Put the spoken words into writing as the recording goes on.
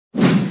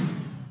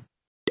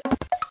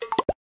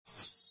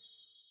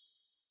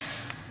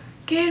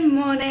Good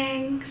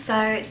morning. So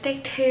it's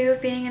day 2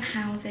 of being in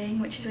housing,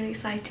 which is really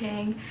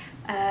exciting.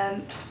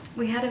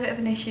 We had a bit of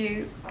an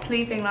issue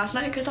sleeping last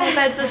night because our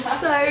beds are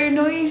so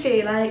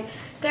noisy. Like,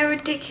 they're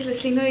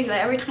ridiculously noisy.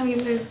 Like, every time you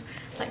move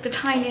like the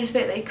tiniest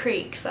bit they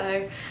creak. So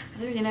I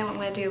don't really know what I'm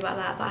going to do about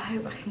that, but I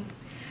hope I can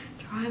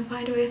try and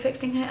find a way of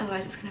fixing it,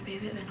 otherwise it's going to be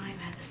a bit of a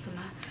nightmare this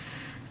summer.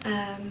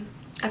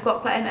 I've got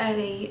quite an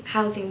early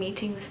housing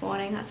meeting this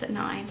morning, that's at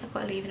 9, so I've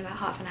got to leave in about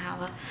half an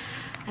hour.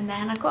 And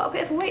then I've got a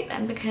bit of a wait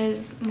then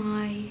because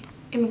my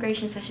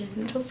immigration session is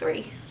until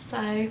 3. So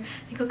I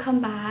think I'll come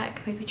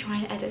back, maybe try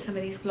and edit some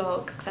of these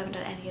vlogs because I haven't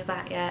done any of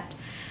that yet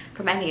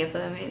from any of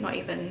them, not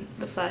even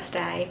the first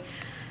day.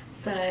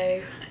 So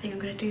I think I'm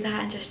going to do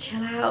that and just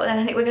chill out. And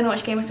I think we're going to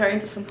watch Game of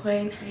Thrones at some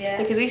point. Yeah.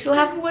 Because we still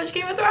haven't watched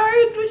Game of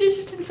Thrones, which is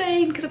just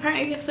insane because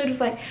apparently the episode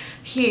was like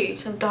huge,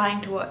 so I'm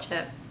dying to watch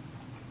it.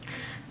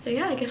 So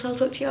yeah, I guess I'll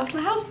talk to you after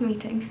the housing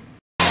meeting.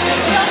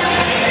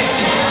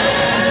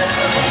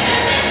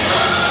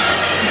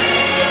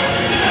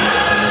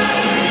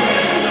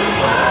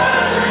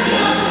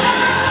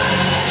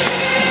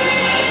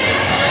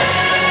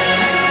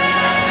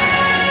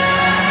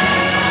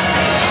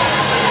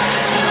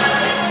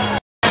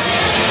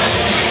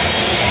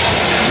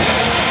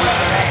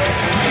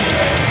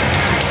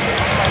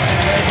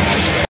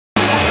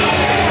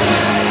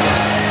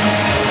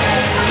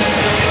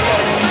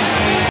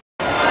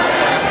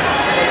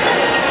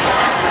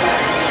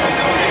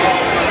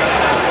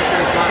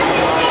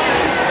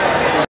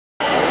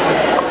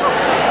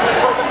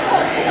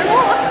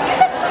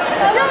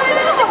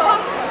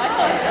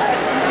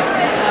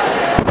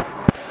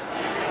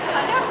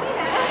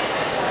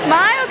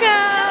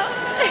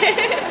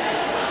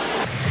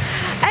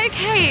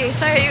 Okay,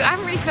 so I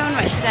haven't really filmed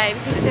much today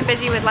because it's been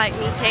busy with like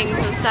meetings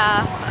and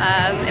stuff,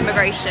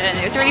 immigration.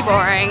 It was really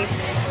boring.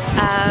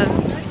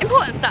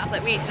 Important stuff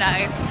that we need to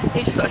know.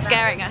 They're just sort of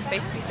scaring us,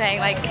 basically saying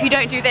like, if you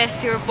don't do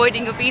this, you're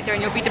avoiding your visa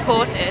and you'll be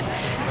deported.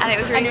 And it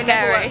was really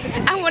scary.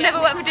 And we'll never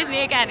work for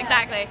Disney again,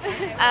 exactly.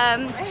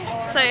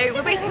 So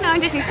we're basically now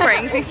in Disney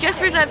Springs. We've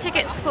just reserved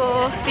tickets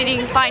for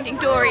seeing Finding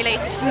Dory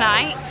later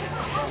tonight.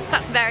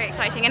 That's very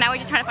exciting, and now we're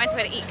just trying to find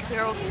somewhere to eat because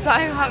we're all so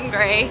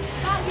hungry.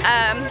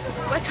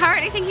 We're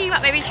currently thinking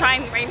about maybe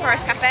trying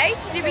Rainforest Cafe to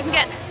see if we can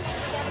get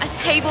a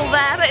table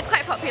there, but it's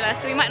quite popular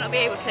so we might not be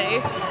able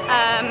to.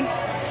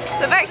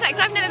 But very excited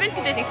because I've never been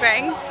to Disney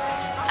Springs.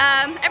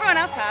 Everyone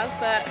else has,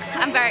 but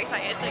I'm very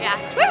excited, so yeah.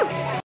 Woo!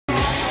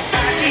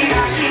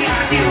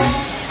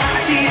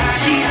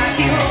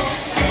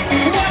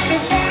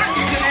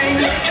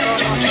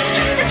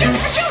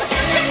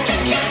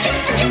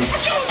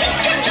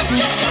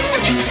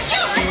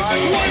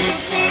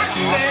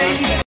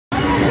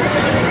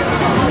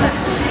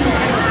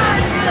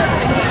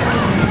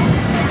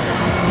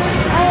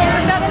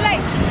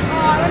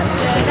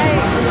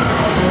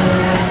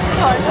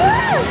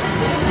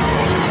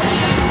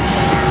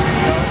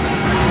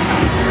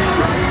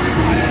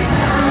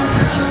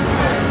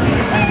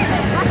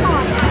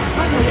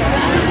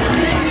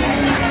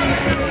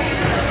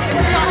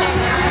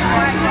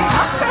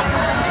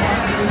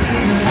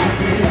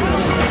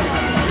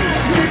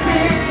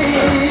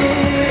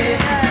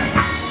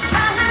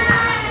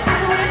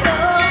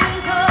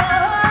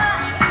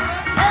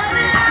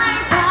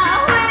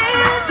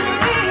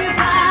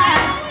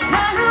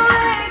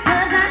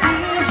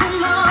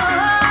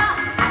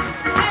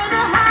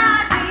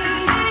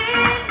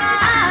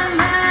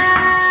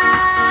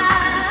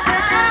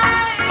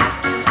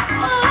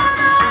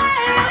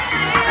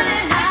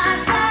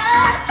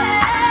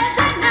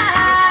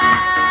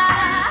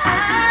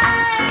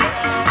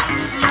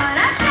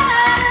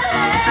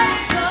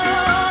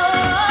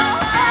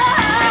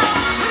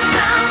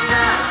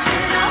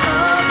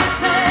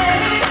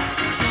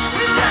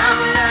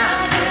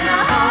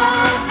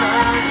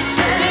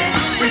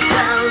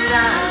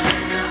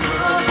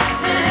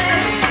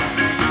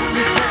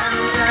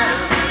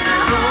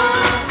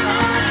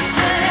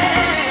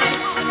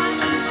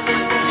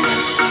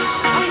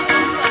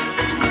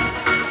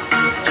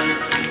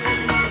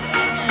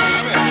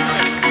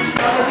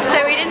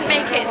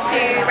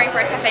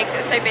 because it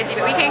was so busy,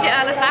 but we came to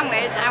Earl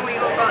Sandwich and we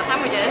all got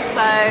sandwiches,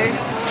 so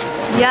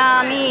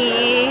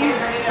yummy.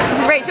 This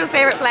is Rachel's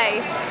favourite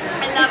place.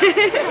 I love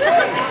it.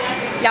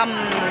 Yum.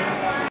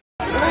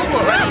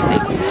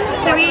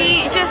 So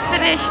we just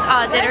finished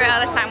our dinner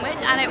at Earl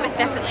Sandwich and it was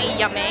definitely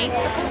yummy.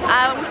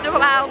 We've still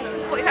got about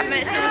 45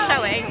 minutes still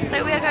showing,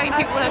 so we are going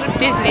to World of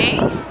Disney.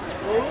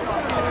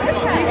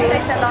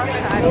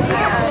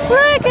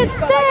 Look, it's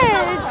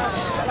Stitch!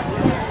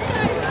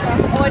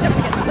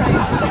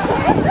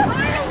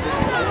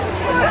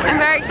 I'm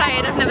very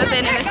excited, I've never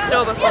been in this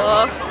store before.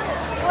 Oh,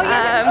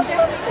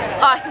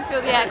 I can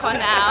feel the aircon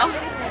now.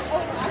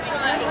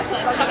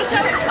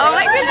 Oh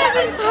my goodness,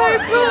 it's so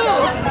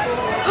cool!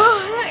 Oh,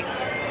 look!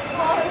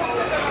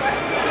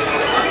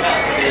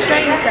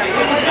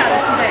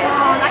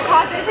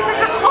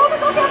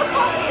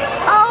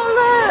 Oh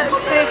look!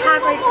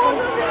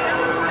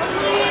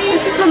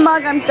 This is the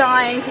mug I'm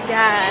dying to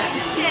get.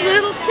 This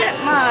little chip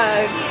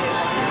mug.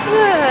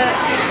 Look.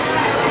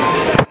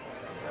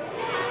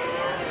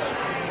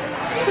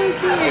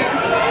 Okay,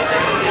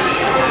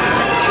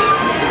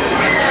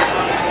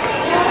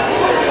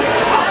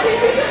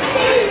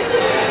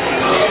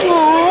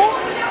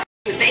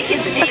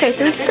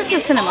 so we just got to the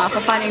cinema for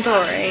Finding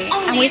Dory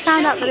and we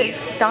found out that it's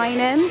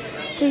dine-in.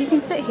 So you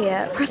can sit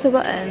here, press a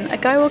button, a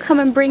guy will come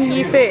and bring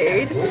you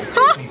food.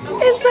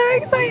 It's so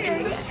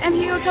exciting! And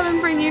he will come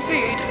and bring you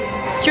food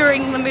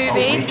during the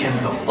movie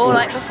or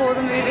like before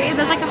the movie.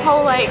 There's like a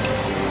whole like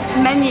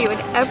menu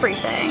and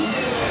everything.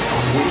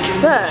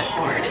 Look.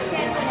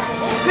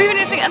 Who even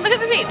is and look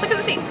at the seats, look at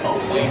the seats. I'm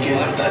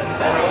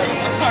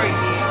sorry.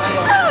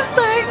 Oh, I'm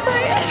so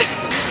excited.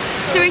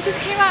 So we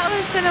just came out of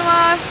the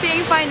cinema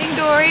seeing Finding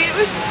Dory. It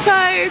was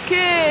so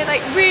good,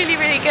 like really,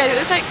 really good. It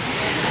was like,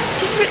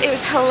 it was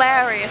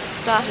hilarious for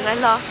starters. I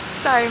laughed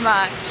so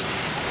much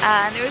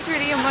and it was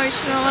really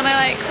emotional and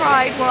I like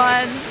cried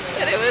once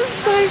and it was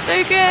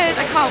so good.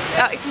 I can't,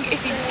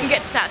 if you can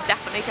get this out,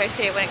 definitely go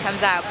see it when it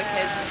comes out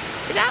because,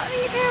 is it out in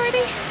the UK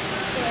already?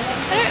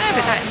 I don't know if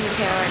it's out in the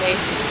UK already.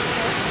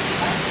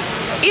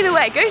 Either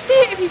way, go see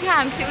it if you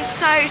can because it was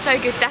so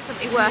good,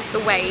 definitely worth the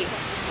wait.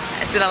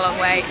 It's been a long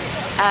wait.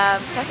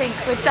 So I think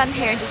we're done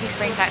here in Disney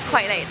Springs now. It's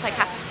quite late, it's like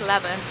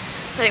 11:30.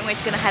 So I think we're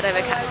just going to head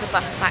over, catch the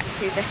bus back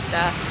to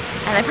Vista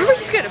and then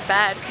probably just go to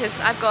bed because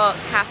I've got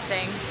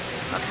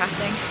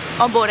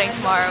onboarding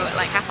tomorrow at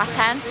like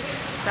 10:30.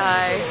 So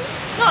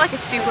not like a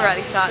super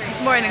early start.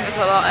 This morning was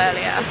a lot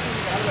earlier.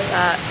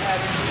 But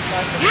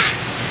yeah,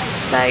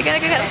 so gonna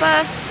go get the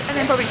bus and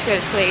then probably just go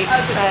to sleep.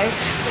 So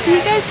see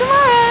you guys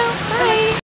tomorrow. Bye!